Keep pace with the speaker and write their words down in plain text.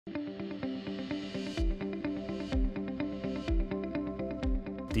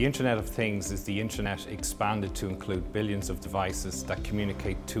The Internet of Things is the Internet expanded to include billions of devices that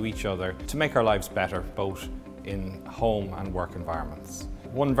communicate to each other to make our lives better, both in home and work environments.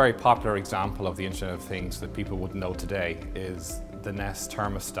 One very popular example of the Internet of Things that people would know today is the Nest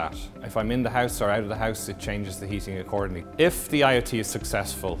thermostat. If I'm in the house or out of the house, it changes the heating accordingly. If the IoT is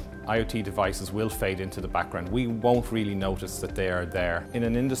successful, IoT devices will fade into the background. We won't really notice that they are there. In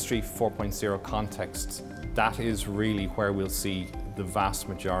an Industry 4.0 context, that is really where we'll see the vast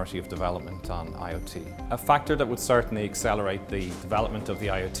majority of development on IoT. A factor that would certainly accelerate the development of the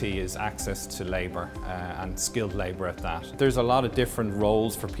IoT is access to labour and skilled labour at that. There's a lot of different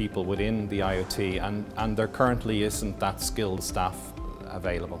roles for people within the IoT and there currently isn't that skilled staff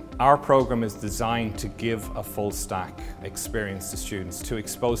available. Our programme is designed to give a full stack experience to students, to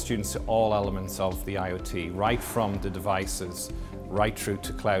expose students to all elements of the IoT, right from the devices, right through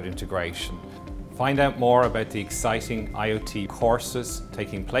to cloud integration. Find out more about the exciting IoT courses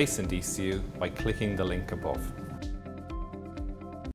taking place in DCU by clicking the link above.